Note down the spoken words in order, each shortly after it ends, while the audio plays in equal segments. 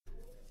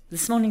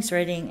This morning's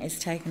reading is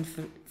taken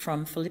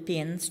from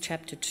Philippians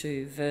chapter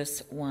 2,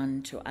 verse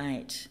 1 to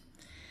 8.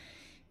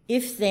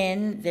 If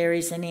then there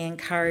is any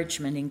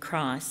encouragement in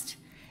Christ,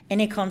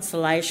 any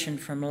consolation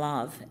from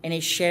love, any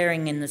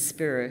sharing in the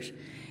Spirit,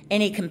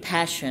 any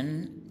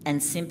compassion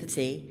and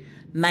sympathy,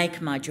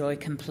 make my joy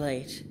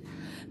complete.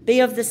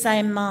 Be of the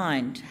same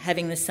mind,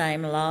 having the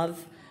same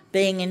love,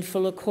 being in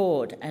full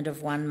accord and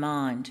of one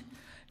mind.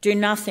 Do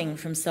nothing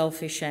from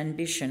selfish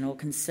ambition or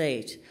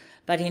conceit,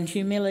 but in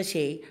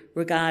humility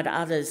regard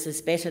others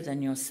as better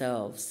than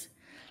yourselves.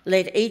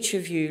 Let each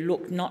of you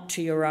look not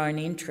to your own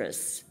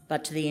interests,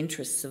 but to the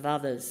interests of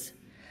others.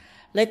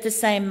 Let the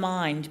same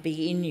mind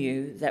be in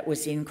you that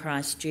was in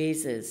Christ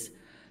Jesus,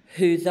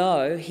 who,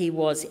 though he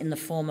was in the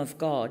form of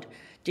God,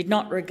 did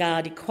not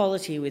regard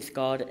equality with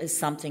God as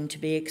something to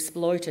be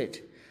exploited,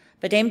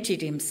 but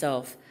emptied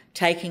himself,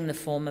 taking the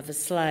form of a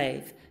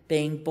slave,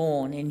 being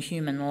born in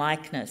human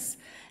likeness,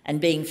 and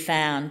being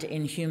found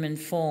in human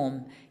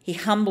form, he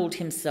humbled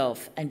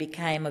himself and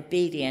became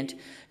obedient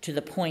to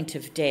the point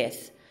of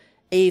death,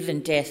 even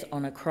death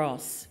on a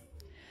cross.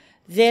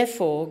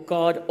 Therefore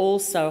God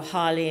also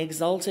highly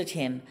exalted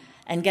him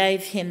and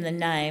gave him the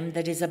name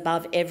that is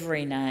above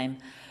every name,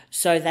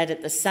 so that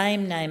at the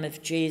same name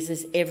of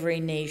Jesus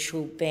every knee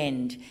shall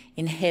bend,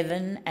 in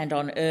heaven and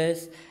on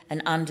earth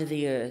and under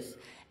the earth,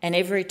 and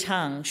every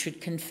tongue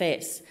should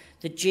confess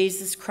that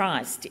Jesus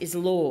Christ is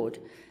Lord,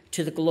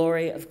 to the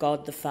glory of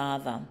God the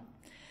Father.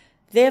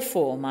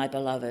 Therefore, my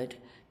beloved,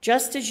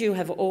 just as you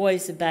have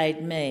always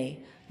obeyed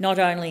me, not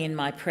only in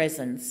my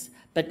presence,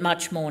 but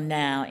much more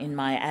now in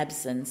my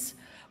absence,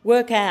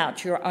 work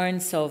out your own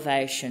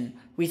salvation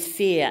with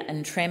fear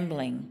and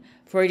trembling,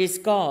 for it is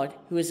God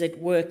who is at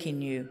work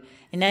in you,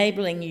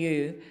 enabling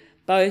you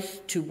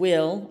both to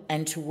will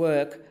and to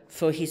work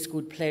for his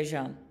good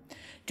pleasure.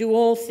 Do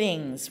all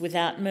things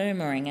without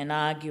murmuring and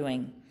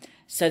arguing,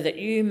 so that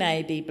you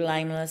may be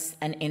blameless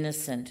and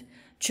innocent,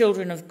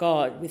 children of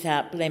God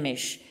without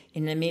blemish,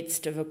 in the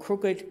midst of a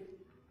crooked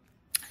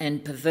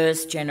and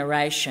perverse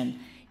generation,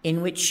 in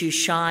which you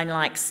shine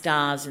like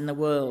stars in the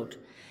world.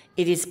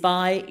 It is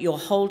by your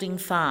holding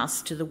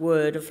fast to the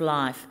word of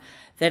life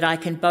that I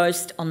can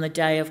boast on the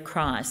day of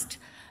Christ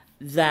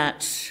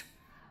that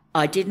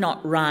I did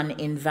not run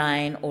in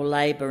vain or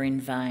labour in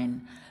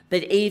vain.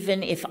 But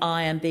even if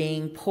I am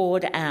being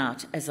poured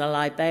out as a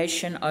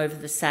libation over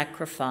the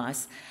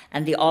sacrifice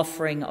and the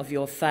offering of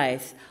your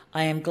faith,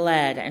 I am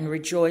glad and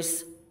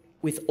rejoice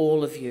with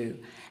all of you.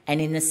 And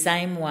in the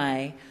same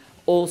way,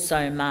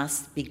 also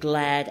must be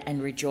glad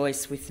and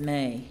rejoice with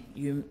me.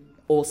 You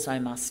also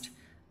must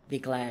be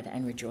glad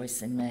and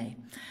rejoice in me.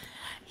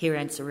 Here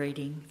ends the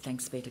reading.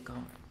 Thanks be to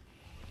God.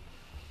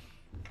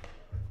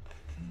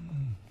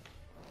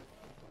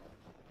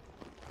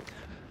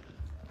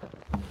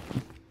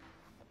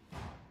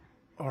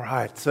 All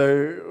right,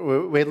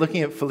 so we're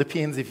looking at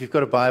Philippians. If you've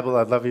got a Bible,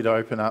 I'd love you to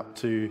open up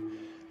to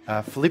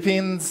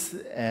Philippians.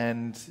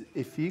 And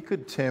if you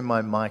could turn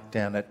my mic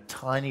down a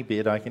tiny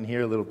bit, I can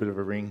hear a little bit of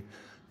a ring.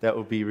 That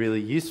would be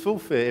really useful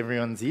for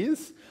everyone's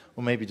ears,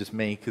 or maybe just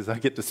me, because I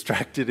get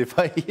distracted if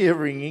I hear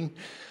ringing.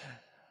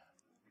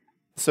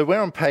 So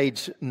we're on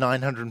page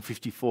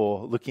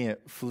 954, looking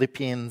at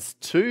Philippians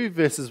 2,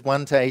 verses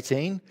 1 to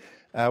 18.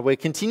 We're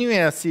continuing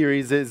our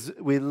series as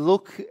we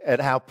look at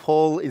how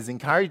Paul is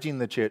encouraging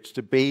the church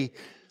to be.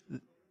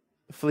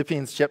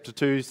 Philippians chapter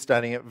 2,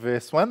 starting at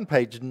verse 1,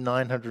 page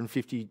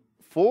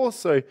 954.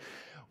 So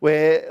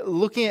we're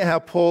looking at how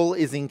Paul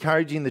is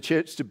encouraging the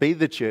church to be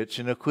the church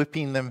and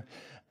equipping them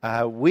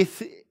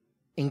with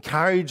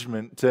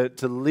encouragement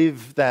to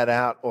live that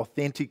out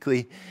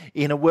authentically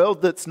in a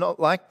world that's not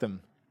like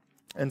them.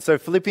 And so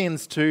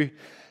Philippians 2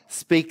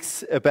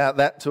 speaks about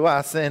that to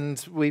us,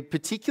 and we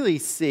particularly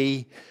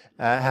see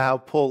how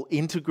Paul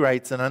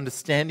integrates an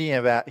understanding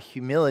about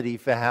humility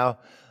for how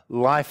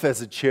life as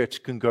a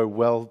church can go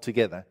well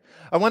together.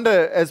 I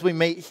wonder, as we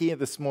meet here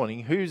this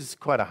morning, who's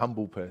quite a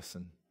humble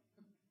person?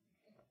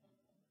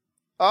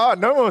 Oh,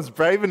 no one's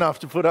brave enough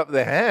to put up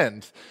their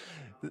hand.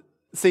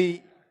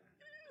 See,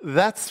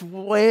 that's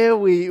where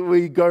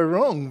we go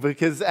wrong,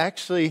 because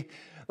actually,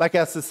 like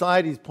our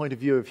society's point of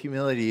view of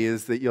humility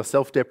is that you're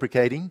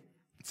self-deprecating.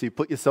 So you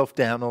put yourself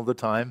down all the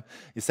time.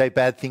 You say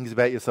bad things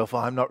about yourself. Oh,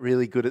 I'm not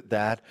really good at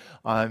that.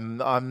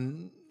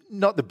 I'm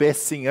not the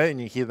best singer. And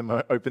you hear them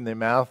open their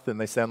mouth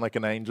and they sound like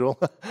an angel.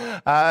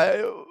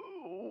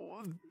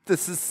 The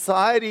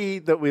society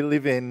that we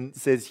live in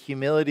says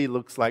humility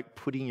looks like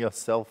putting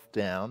yourself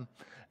down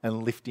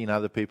and lifting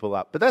other people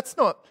up. But that's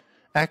not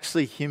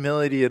actually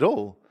humility at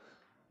all.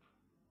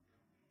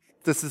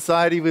 The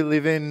society we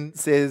live in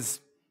says,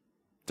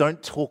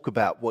 don't talk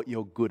about what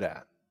you're good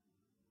at.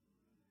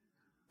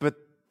 But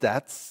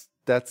that's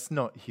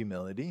not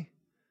humility.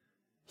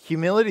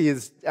 Humility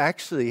is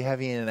actually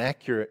having an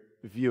accurate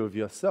view of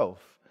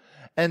yourself.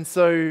 And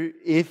so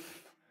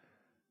if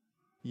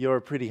you're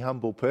a pretty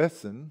humble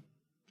person,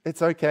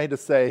 it's okay to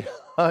say,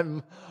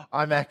 I'm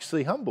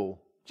actually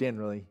humble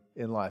generally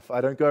in life.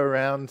 I don't go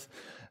around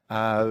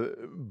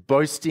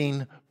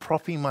boasting,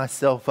 propping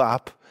myself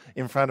up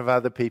in front of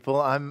other people.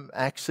 I'm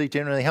actually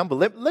generally humble.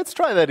 Let's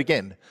try that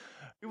again.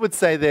 Who would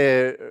say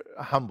they're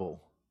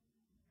humble?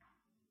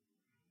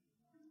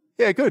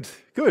 Yeah, good.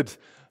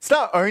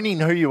 Start owning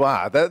who you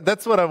are.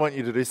 That's what I want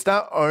you to do.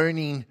 Start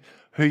owning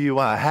who you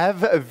are.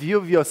 Have a view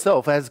of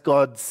yourself as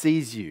God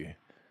sees you.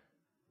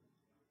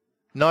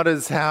 Not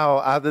as how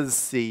others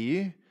see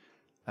you,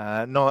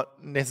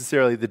 not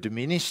necessarily the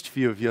diminished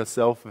view of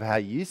yourself of how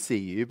you see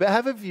you, but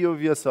have a view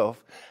of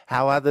yourself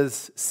how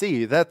others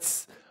see you.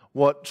 That's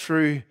what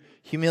true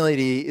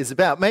humility is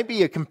about.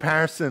 Maybe a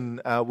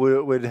comparison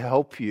would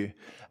help you.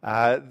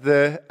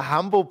 The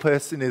humble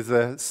person is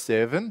a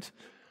servant,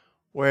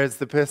 whereas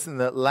the person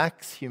that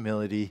lacks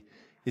humility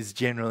is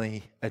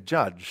generally a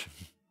judge.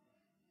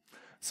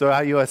 So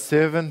are you a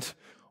servant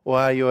or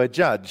are you a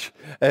judge?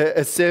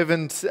 A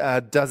servant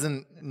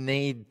doesn't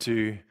need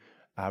to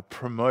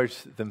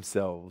promote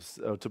themselves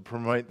or to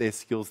promote their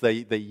skills.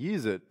 They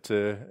use it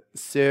to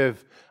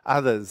serve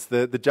others.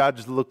 The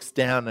judge looks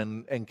down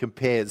and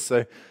compares.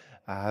 So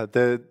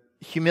the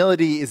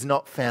humility is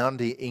not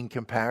found in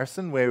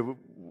comparison, where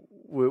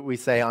we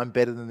say, I'm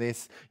better than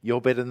this,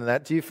 you're better than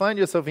that. Do you find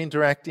yourself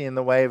interacting in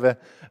the way of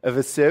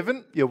a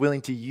servant? You're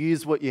willing to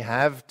use what you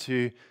have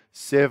to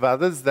serve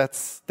others?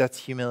 That's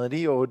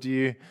humility. Or do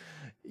you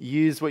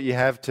use what you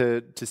have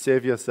to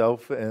serve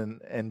yourself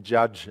and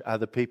judge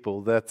other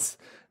people? That's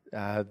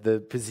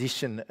the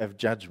position of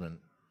judgment.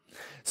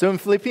 So in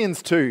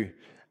Philippians 2,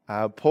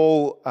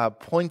 Paul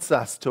points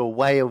us to a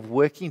way of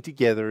working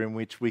together in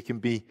which we can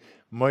be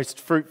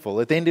most fruitful.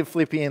 At the end of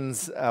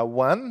Philippians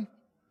 1,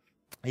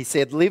 he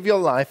said, live your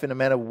life in a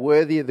manner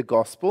worthy of the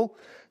gospel,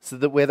 so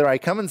that whether I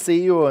come and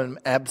see you or am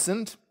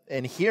absent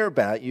and hear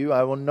about you,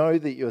 I will know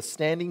that you are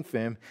standing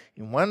firm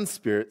in one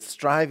spirit,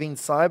 striving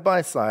side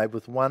by side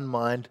with one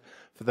mind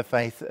for the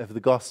faith of the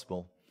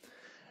gospel.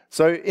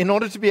 So in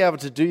order to be able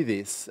to do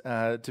this,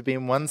 to be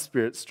in one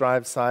spirit,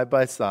 strive side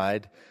by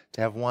side,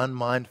 to have one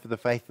mind for the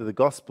faith of the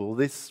gospel,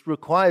 this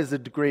requires a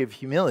degree of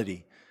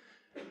humility.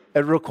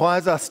 It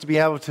requires us to be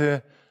able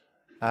to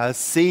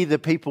see the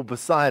people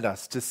beside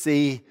us, to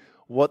see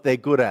what they're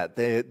good at,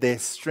 their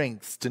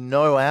strengths, to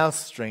know our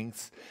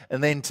strengths,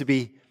 and then to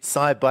be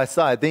side by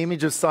side. The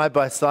image of side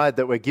by side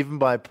that we're given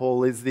by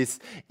Paul is this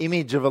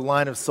image of a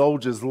line of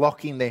soldiers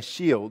locking their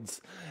shields.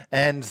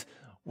 And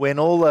when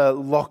all are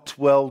locked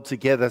well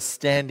together,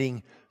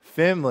 standing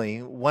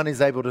firmly, one is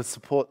able to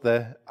support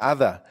the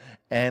other,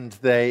 and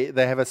they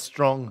have a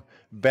strong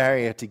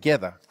barrier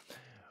together.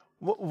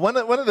 One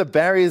of the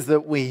barriers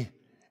that we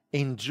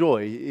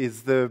enjoy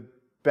is the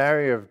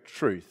barrier of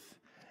truth.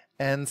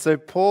 And so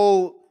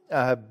Paul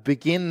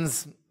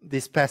begins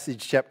this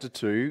passage, chapter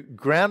 2,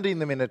 grounding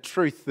them in a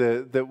truth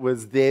that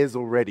was theirs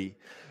already.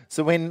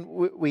 So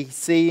when we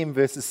see in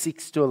verses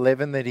 6 to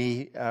 11 that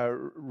he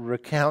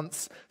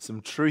recounts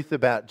some truth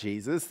about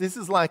Jesus, this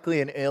is likely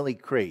an early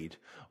creed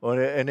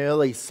or an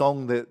early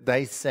song that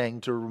they sang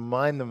to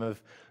remind them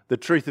of the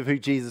truth of who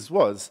Jesus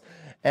was.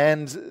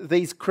 And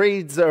these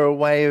creeds are a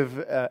way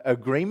of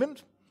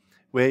agreement,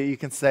 where you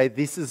can say,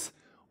 this is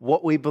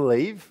what we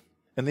believe,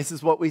 and this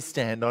is what we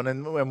stand on,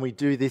 and when we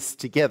do this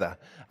together.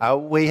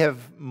 We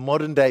have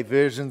modern day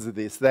versions of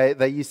this.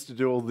 They used to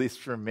do all this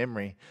from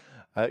memory.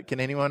 Can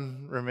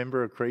anyone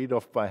remember a creed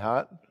off by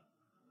heart?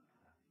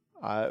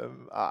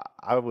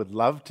 I would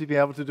love to be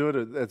able to do it.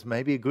 It's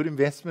maybe a good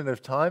investment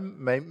of time.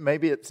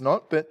 Maybe it's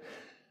not, but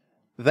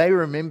they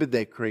remembered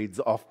their creeds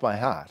off by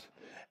heart.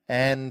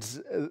 And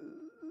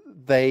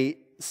they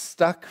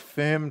stuck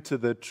firm to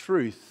the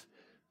truth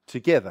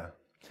together,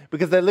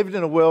 because they lived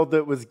in a world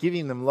that was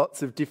giving them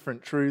lots of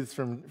different truths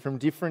from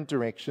different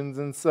directions.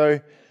 And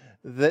so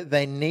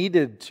they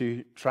needed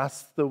to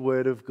trust the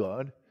Word of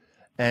God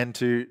and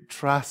to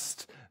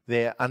trust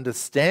their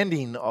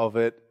understanding of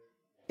it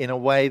in a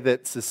way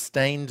that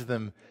sustained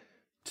them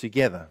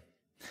together.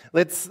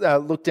 Let's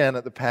look down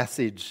at the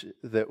passage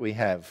that we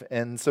have.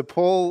 And so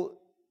Paul,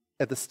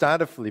 at the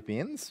start of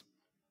Philippians,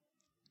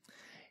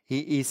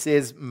 he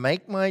says,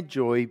 make my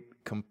joy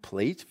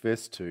complete,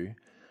 verse 2,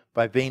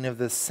 by being of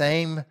the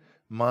same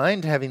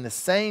mind, having the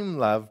same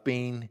love,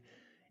 being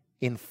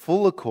in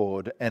full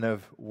accord and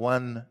of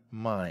one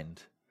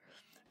mind.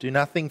 Do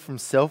nothing from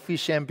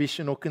selfish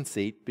ambition or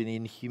conceit, but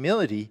in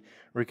humility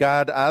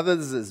regard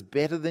others as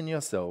better than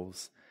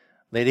yourselves.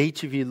 Let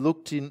each of you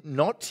look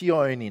not to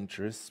your own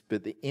interests,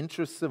 but the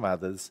interests of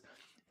others,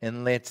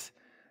 and let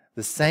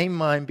the same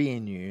mind be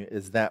in you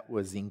as that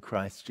was in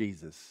Christ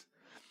Jesus.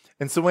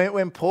 And so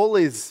when Paul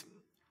is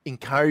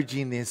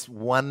encouraging this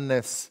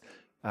oneness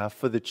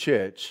for the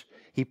church,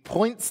 he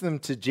points them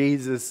to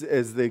Jesus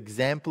as the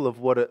example of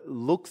what it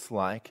looks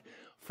like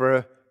for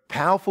a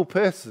powerful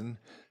person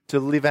to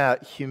live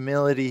out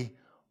humility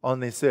on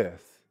this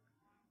earth.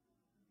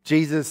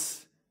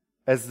 Jesus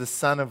as the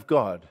Son of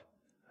God,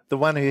 the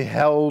one who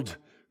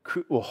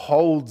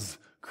holds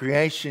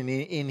creation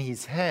in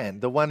his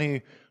hand, the one who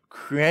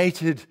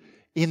created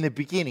in the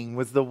beginning,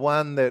 was the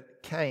one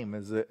that came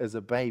as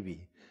a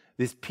baby.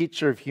 This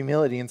picture of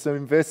humility. And so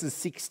in verses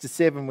 6 to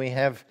 7 we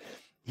have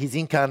his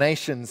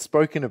incarnation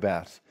spoken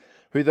about,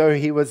 who though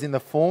he was in the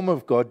form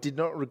of God, did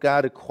not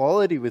regard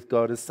equality with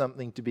God as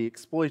something to be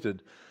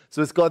exploited.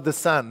 So as God the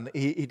Son,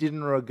 he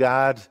didn't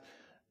regard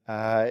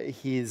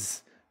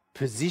his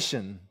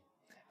position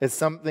as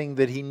something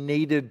that he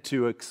needed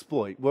to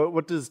exploit.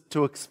 What does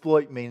to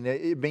exploit mean?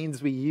 It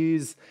means we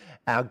use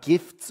our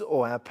gifts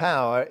or our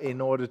power in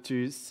order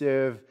to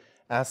serve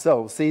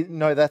ourselves. See,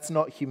 no, that's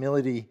not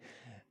humility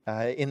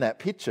in that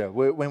picture.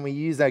 When we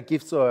use our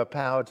gifts or our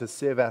power to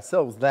serve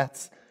ourselves,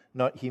 that's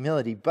not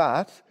humility.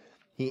 But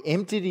he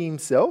emptied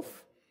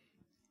himself,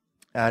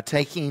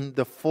 taking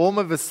the form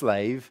of a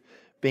slave,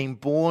 being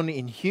born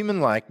in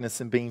human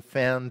likeness and being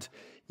found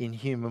in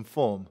human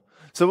form.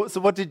 So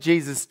what did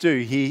Jesus do?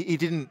 He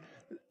didn't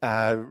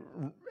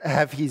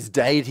have his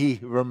deity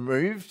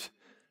removed.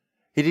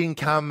 He didn't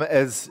come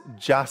as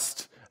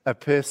just a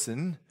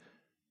person,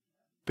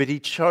 but he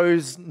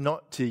chose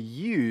not to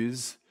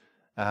use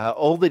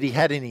all that he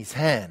had in his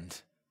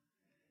hand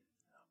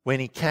when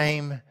he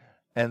came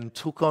and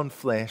took on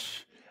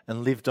flesh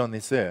and lived on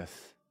this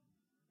earth.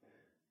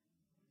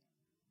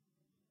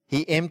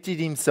 He emptied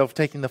himself,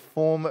 taking the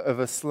form of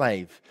a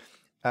slave.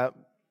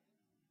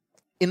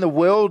 In the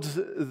world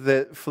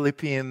that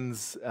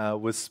Philippians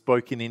was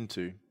spoken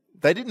into,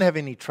 they didn't have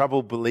any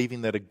trouble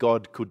believing that a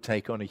god could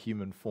take on a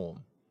human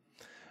form.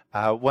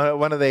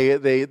 One of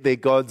their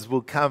gods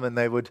will come and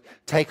they would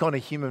take on a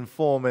human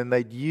form and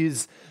they'd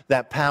use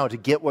that power to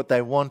get what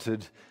they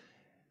wanted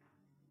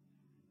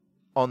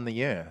on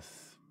the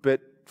earth.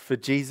 But for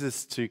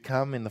Jesus to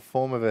come in the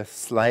form of a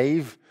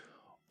slave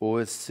or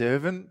a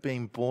servant,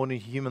 being born in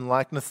human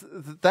likeness,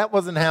 that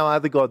wasn't how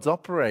other gods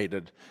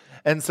operated.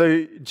 And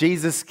so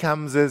Jesus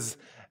comes as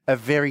a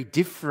very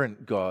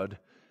different God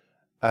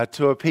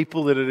to a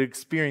people that had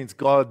experienced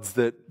gods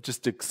that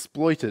just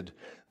exploited,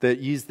 that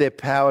used their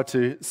power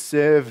to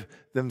serve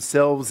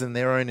themselves and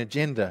their own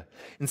agenda.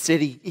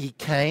 Instead, he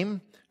came,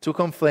 took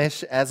on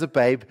flesh as a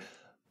babe,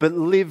 but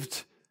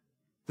lived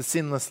the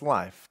sinless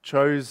life,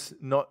 chose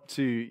not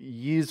to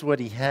use what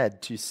he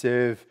had to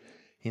serve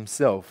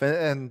himself.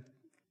 And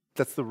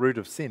that's the root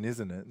of sin,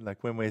 isn't it?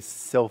 Like when we're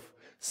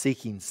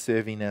self-seeking,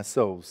 serving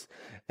ourselves.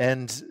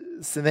 And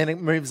so then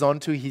it moves on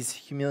to his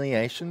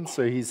humiliation,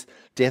 so his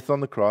death on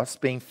the cross.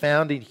 Being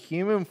found in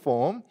human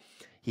form,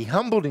 he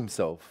humbled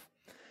himself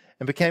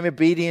and became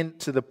obedient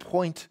to the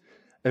point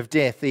of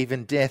death,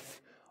 even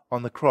death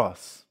on the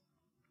cross.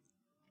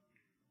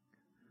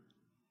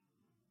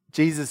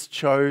 Jesus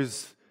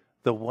chose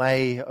the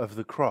way of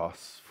the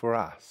cross for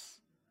us.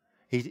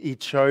 He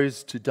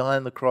chose to die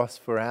on the cross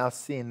for our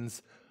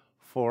sins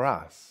for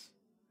us.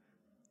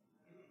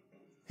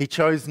 He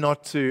chose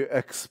not to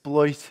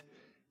exploit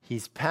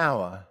his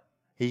power.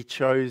 He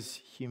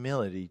chose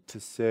humility to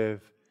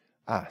serve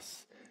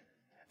us.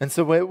 And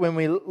so when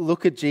we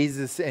look at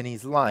Jesus and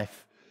his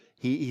life,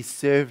 he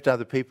served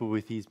other people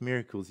with his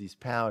miracles, his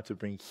power to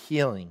bring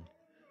healing,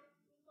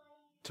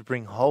 to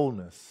bring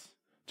wholeness,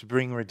 to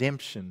bring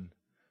redemption,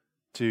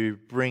 to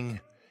bring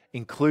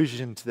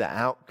inclusion to the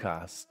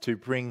outcast, to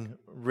bring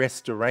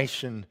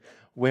restoration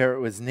where it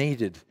was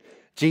needed.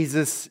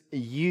 Jesus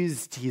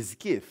used his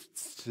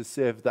gifts to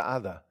serve the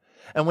other.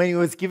 And when he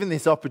was given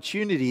this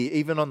opportunity,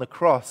 even on the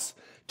cross,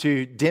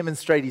 to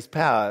demonstrate his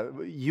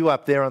power, you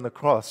up there on the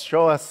cross,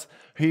 show us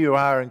who you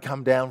are and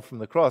come down from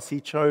the cross, he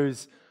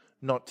chose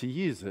not to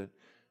use it.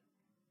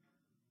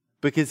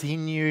 Because he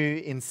knew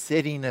in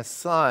setting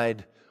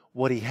aside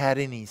what he had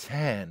in his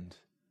hand,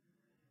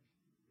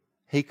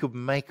 he could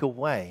make a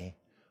way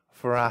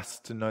for us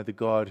to know the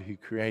God who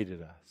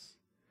created us.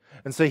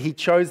 And so he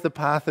chose the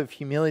path of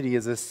humility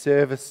as a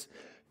service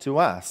to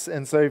us.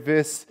 And so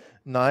verse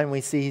 9,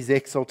 we see his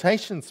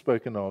exaltation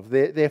spoken of.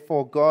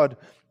 Therefore God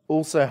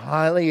also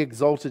highly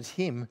exalted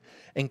him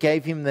and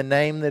gave him the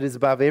name that is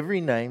above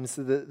every name,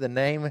 so that the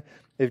name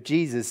of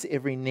Jesus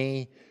every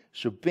knee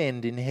should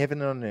bend in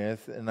heaven and on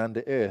earth and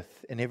under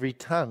earth, and every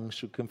tongue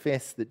should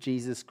confess that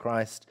Jesus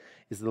Christ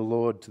is the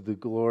Lord, to the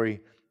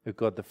glory of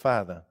God the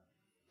Father.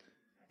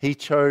 He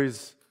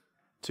chose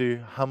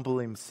to humble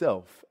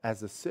himself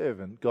as a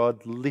servant.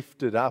 God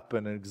lifted up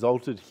and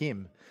exalted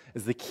him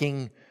as the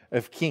King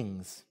of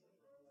Kings.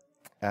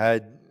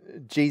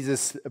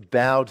 Jesus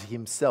bowed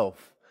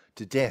himself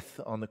to death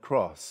on the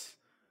cross.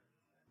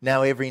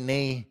 Now every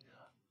knee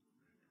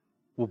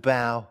will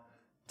bow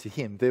to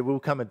him. There will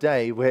come a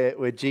day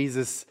where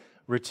Jesus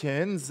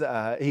returns.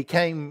 He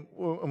came,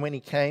 when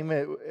he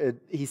came,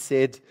 he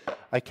said,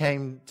 I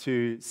came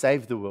to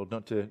save the world,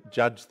 not to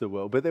judge the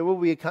world. But there will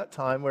be a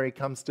time where he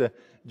comes to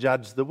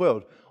judge the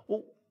world.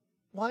 Well,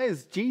 why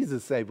is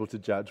Jesus able to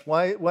judge?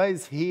 Why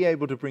is he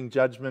able to bring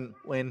judgment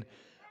when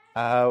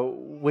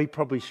we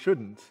probably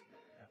shouldn't?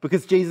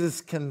 Because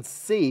Jesus can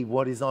see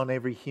what is on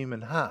every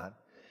human heart.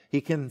 He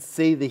can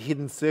see the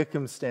hidden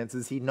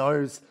circumstances. He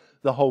knows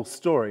the whole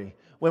story.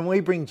 When we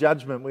bring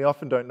judgment, we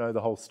often don't know the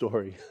whole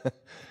story.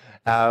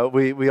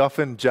 We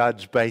often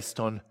judge based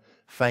on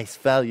face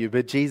value,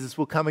 but Jesus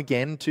will come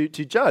again to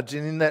judge.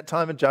 And in that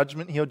time of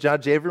judgment, he'll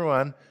judge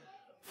everyone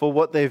for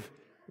what they've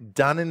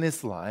done in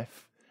this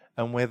life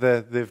and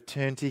whether they've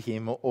turned to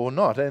him or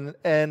not.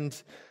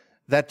 And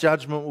that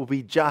judgment will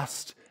be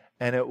just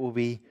and it will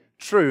be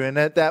true. And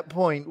at that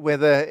point,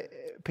 whether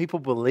people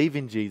believe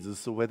in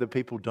Jesus or whether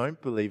people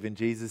don't believe in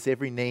Jesus,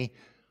 every knee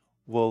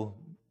will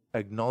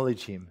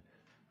acknowledge him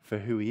for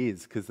who he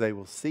is, because they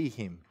will see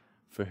him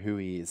for who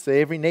he is. So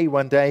every knee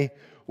one day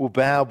will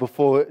bow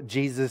before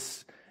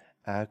Jesus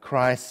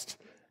Christ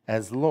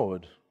as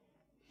Lord.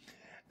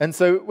 And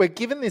so we're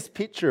given this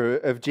picture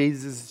of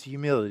Jesus'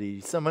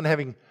 humility, someone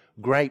having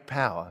great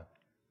power,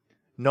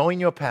 knowing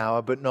your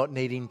power but not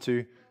needing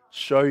to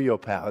show your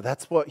power.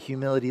 That's what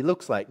humility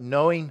looks like,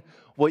 knowing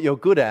what you're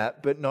good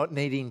at but not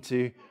needing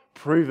to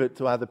prove it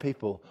to other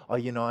people. Oh,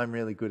 I'm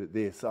really good at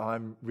this.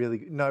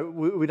 No,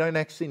 we don't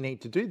actually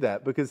need to do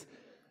that, because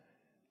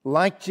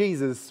like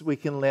Jesus, we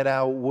can let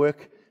our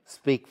work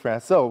speak for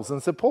ourselves.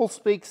 And so Paul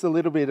speaks a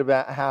little bit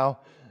about how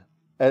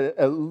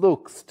it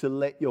looks to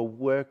let your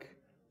work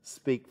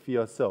speak for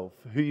yourself.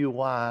 Who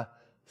you are,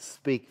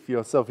 speak for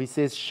yourself. He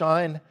says,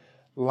 shine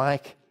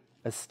like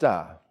a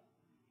star.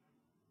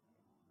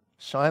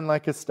 Shine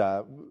like a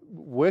star.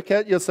 Work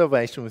out your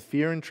salvation with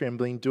fear and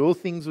trembling. Do all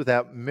things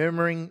without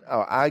murmuring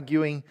or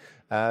arguing.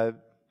 We're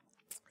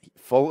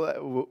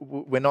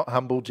not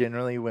humble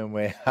generally when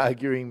we're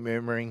arguing,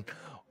 murmuring,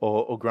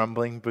 or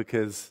grumbling,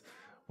 because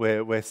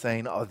we're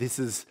saying, oh, this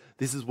is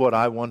what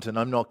I want and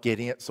I'm not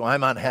getting it, so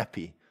I'm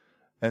unhappy.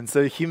 And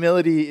so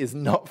humility is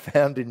not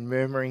found in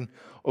murmuring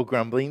or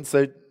grumbling.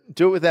 So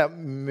do it without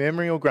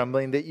murmuring or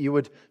grumbling, that you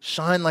would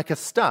shine like a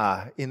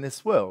star in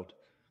this world.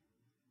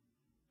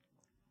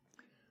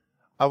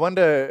 I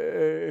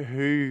wonder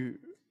who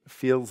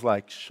feels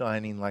like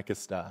shining like a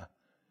star.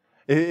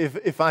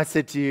 If I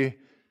said to you,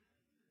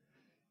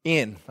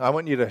 Ian, I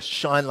want you to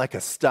shine like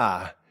a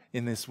star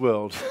in this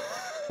world,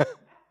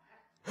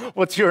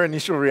 what's your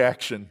initial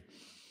reaction?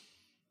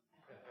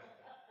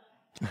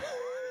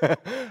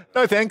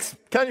 No thanks.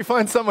 Can't you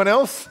find someone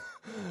else?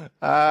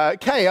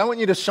 Kay, I want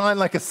you to shine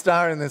like a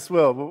star in this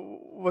world.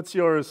 What's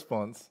your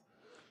response?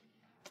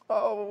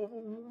 Oh,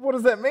 what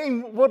does that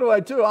mean? What do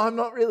I do? I'm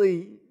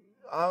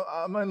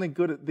only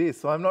good at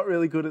this, or I'm not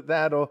really good at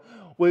that. Or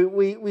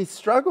we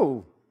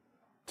struggle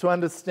to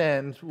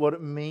understand what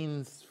it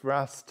means for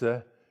us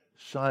to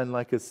shine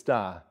like a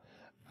star.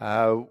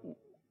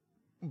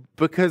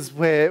 Because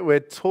we're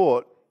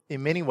taught,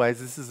 in many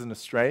ways, this is an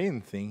Australian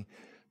thing,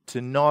 to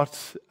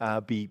not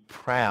be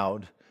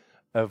proud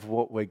of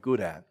what we're good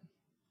at.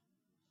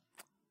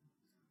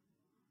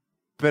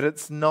 But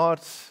it's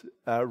not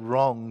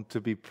wrong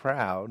to be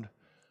proud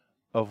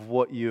of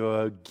what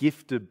you're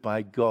gifted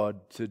by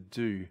God to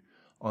do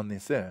on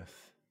this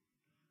earth.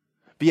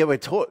 But yeah, we're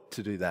taught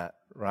to do that,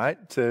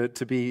 right?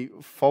 To be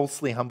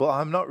falsely humble.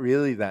 I'm not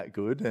really that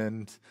good.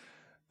 And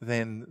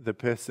then the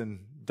person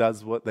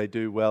does what they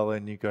do well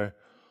and you go,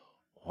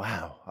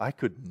 wow, I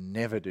could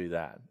never do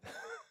that.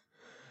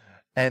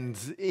 And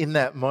in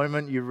that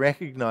moment, you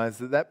recognize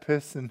that that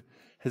person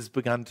has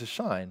begun to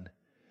shine.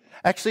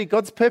 Actually,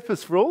 God's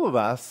purpose for all of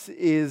us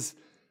is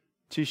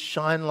to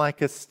shine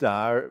like a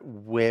star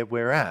where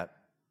we're at.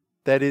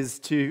 That is,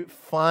 to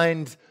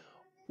find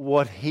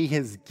what He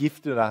has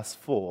gifted us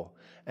for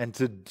and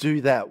to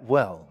do that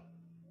well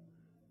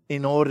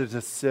in order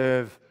to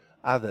serve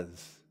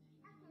others.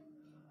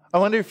 I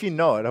wonder if you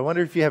know it. I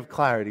wonder if you have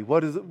clarity.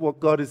 What is it, what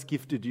God has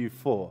gifted you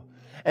for?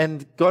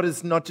 And God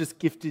has not just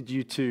gifted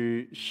you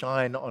to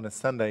shine on a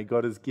Sunday.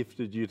 God has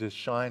gifted you to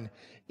shine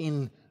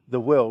in the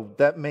world.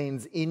 That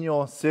means in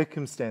your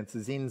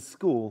circumstances, in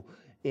school,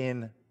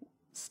 in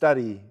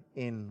study,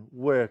 in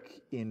work,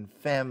 in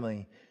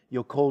family.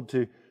 You're called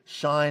to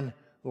shine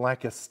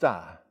like a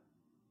star.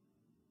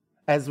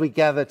 As we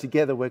gather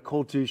together, we're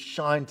called to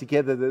shine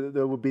together.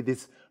 There will be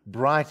this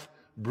bright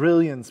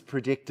brilliance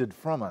projected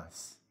from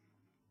us.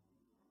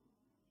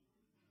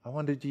 I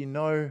wonder, do you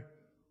know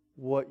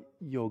what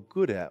you're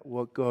good at,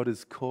 what God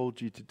has called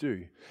you to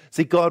do?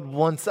 See, God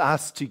wants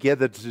us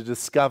together to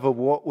discover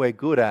what we're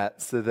good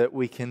at so that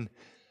we can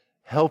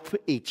help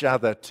each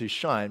other to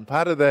shine.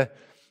 Part of the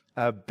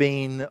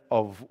being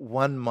of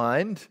one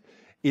mind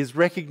is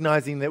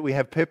recognizing that we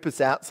have purpose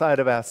outside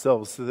of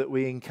ourselves so that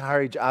we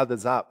encourage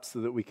others up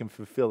so that we can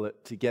fulfill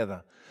it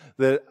together.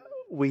 That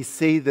we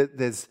see that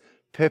there's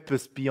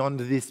purpose beyond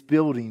this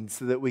building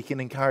so that we can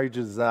encourage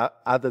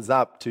others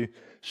up to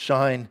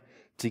shine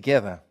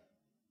together.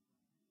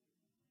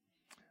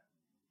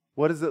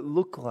 What does it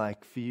look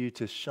like for you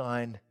to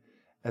shine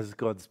as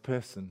God's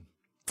person?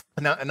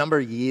 Now, a number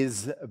of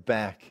years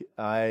back,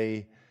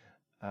 I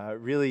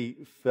really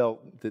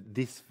felt that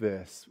this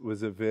verse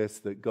was a verse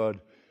that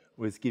God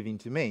was giving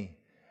to me.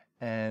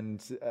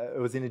 And it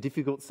was in a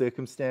difficult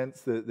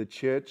circumstance. The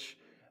church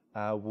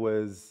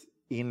was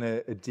in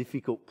a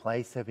difficult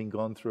place, having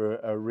gone through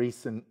a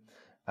recent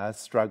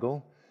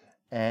struggle,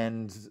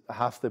 and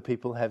half the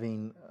people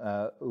having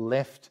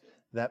left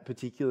that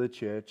particular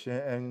church.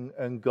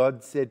 And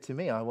God said to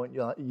me, I want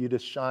you to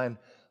shine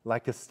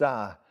like a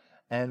star.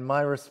 And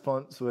my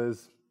response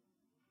was,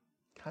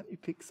 can't you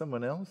pick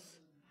someone else?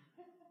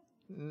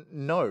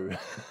 No.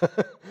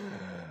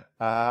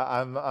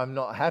 I'm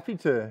not happy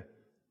to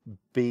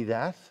be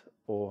that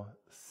or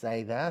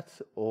say that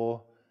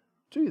or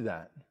do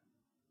that.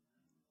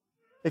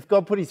 If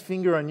God put his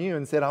finger on you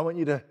and said, I want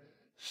you to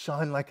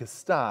shine like a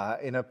star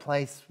in a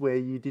place where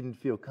you didn't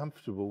feel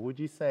comfortable, would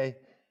you say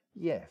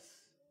yes?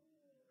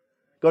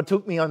 God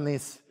took me on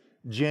this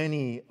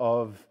journey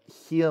of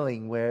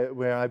healing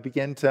where I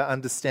began to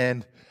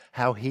understand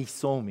how he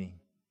saw me,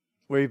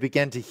 where he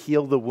began to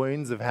heal the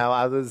wounds of how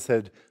others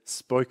had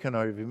spoken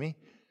over me.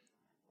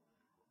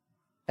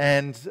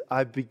 And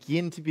I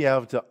begin to be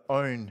able to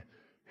own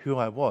who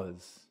I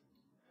was.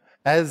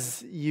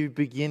 As you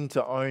begin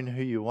to own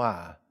who you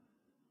are,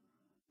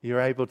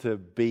 you're able to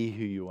be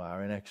who you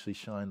are and actually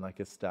shine like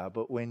a star.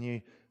 But when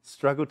you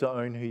struggle to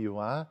own who you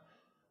are,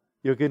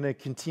 you're going to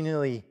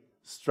continually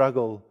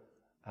struggle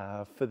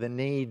for the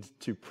need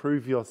to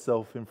prove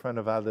yourself in front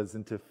of others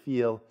and to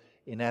feel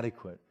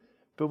inadequate.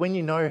 But when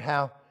you know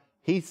how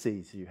he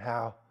sees you,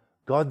 how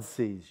God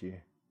sees you,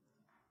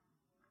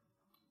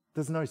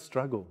 there's no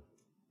struggle.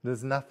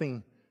 There's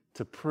nothing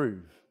to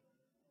prove.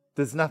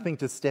 There's nothing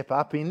to step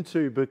up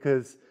into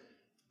because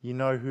you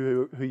know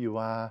who you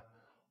are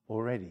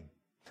already.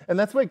 And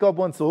that's where God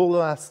wants all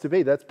of us to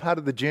be. That's part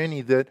of the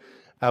journey that,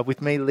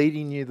 with me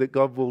leading you, that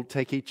God will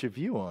take each of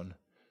you on.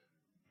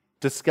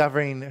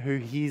 Discovering who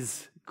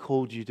he's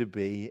called you to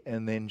be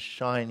and then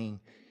shining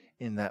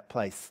in that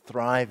place,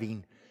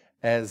 thriving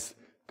as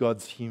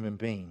God's human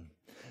being.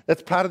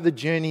 That's part of the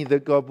journey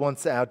that God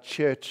wants our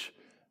church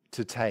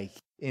to take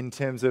in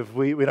terms of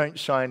we don't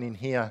shine in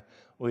here,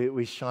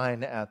 we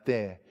shine out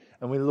there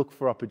and we look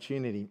for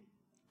opportunity.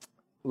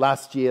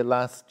 Last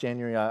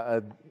January,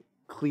 I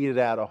cleared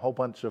out a whole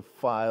bunch of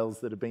files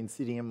that have been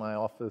sitting in my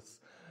office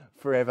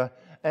forever.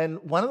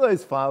 And one of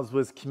those files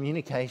was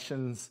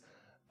communications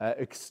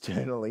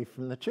externally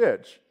from the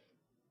church.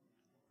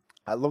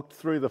 I looked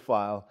through the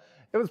file.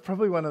 It was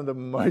probably one of the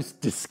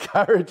most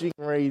discouraging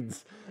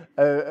reads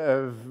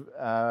of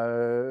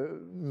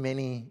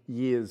many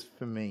years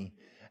for me.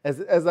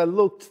 As I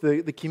looked,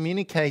 the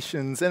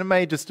communications, and it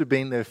may just have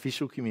been the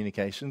official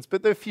communications,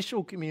 but the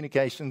official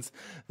communications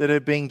that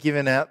had been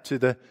given out to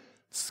the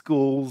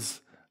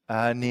schools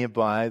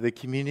nearby, the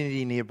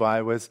community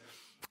nearby, was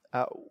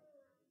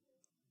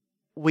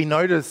we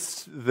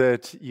noticed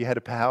that you had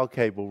a power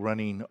cable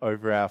running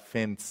over our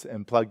fence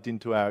and plugged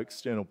into our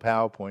external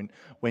power point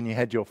when you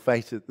had your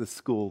fete at the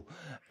school.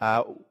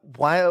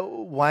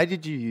 Why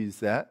did you use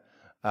that?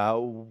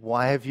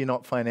 Why have you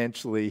not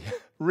financially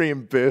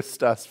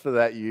reimbursed us for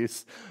that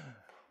use,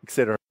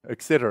 etc.,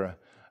 etc.?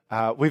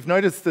 We've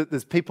noticed that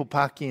there's people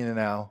parking in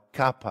our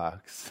car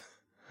parks.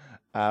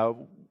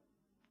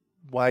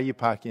 Why are you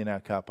parking in our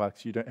car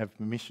parks? You don't have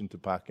permission to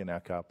park in our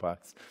car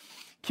parks.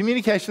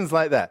 Communications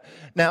like that.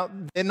 Now,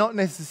 they're not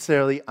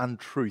necessarily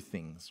untrue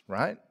things,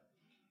 right?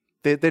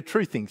 They're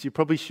true things. You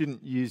probably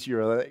shouldn't use your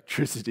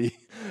electricity,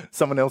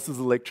 someone else's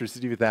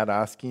electricity, without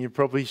asking. You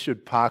probably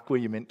should park where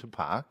you're meant to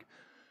park.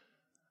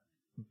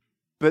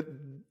 But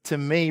to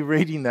me,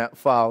 reading that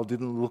file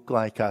didn't look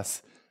like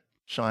us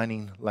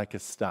shining like a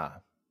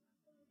star.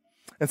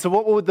 And so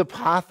what would the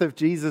path of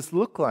Jesus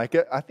look like?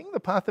 I think the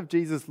path of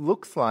Jesus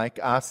looks like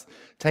us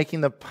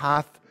taking the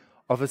path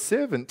of a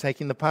servant,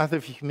 taking the path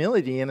of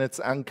humility, and it's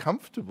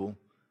uncomfortable.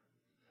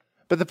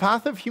 But the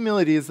path of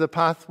humility is the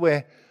path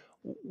where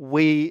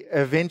we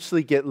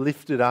eventually get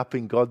lifted up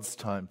in God's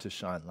time to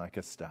shine like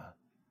a star,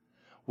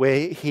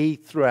 where he,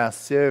 through our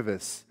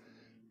service,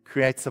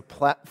 creates a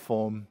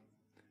platform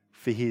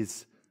for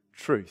his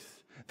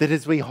truth. That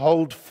as we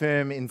hold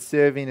firm in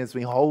serving, as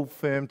we hold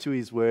firm to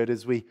his word,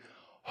 as we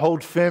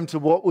hold firm to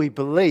what we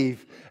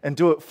believe and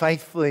do it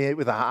faithfully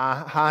with a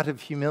heart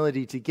of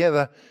humility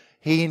together,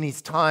 he in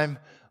his time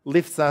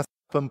lifts us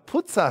up and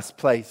puts us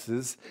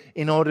places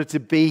in order to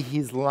be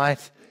his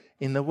light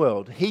in the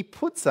world. He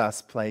puts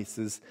us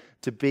places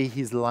to be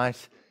his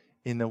light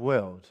in the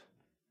world.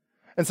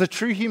 And so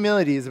true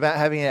humility is about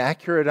having an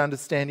accurate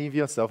understanding of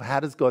yourself. How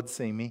does God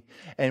see me?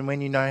 And when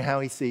you know how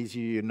he sees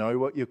you, you know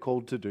what you're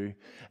called to do.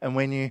 And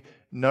when you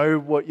know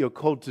what you're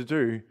called to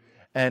do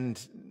and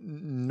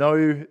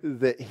know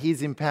that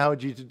he's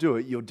empowered you to do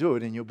it, you'll do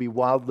it and you'll be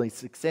wildly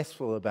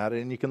successful about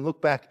it. And you can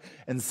look back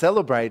and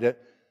celebrate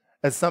it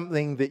as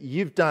something that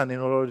you've done in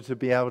order to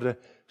be able to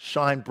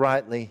shine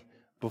brightly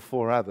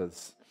before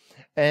others.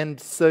 And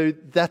so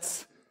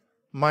that's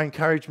my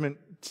encouragement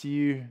to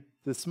you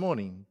this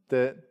morning,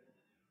 that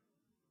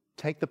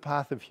take the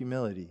path of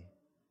humility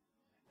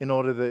in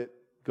order that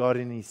God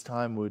in his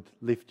time would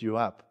lift you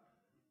up.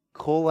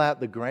 Call out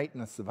the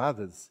greatness of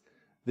others,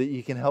 that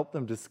you can help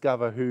them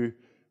discover who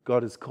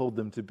God has called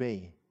them to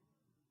be.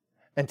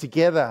 And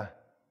together,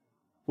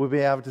 we'll be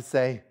able to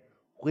say,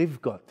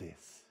 we've got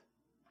this.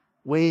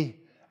 We,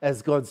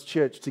 as God's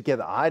church,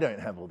 together, I don't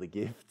have all the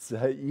gifts,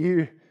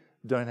 you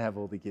don't have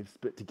all the gifts,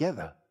 but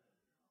together,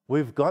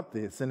 we've got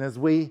this. And as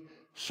we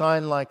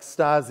shine like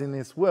stars in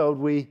this world,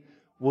 we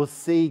will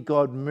see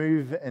God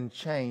move and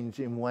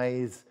change in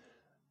ways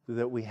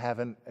that we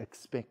haven't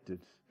expected.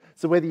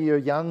 So whether you're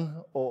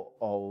young or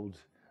old,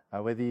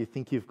 whether you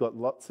think you've got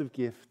lots of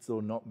gifts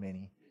or not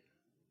many,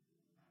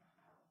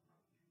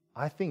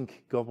 I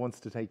think God wants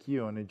to take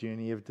you on a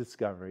journey of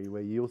discovery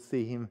where you'll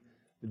see him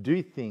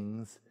do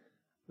things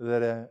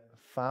that are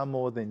far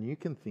more than you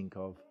can think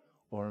of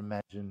or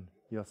imagine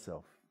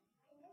yourself.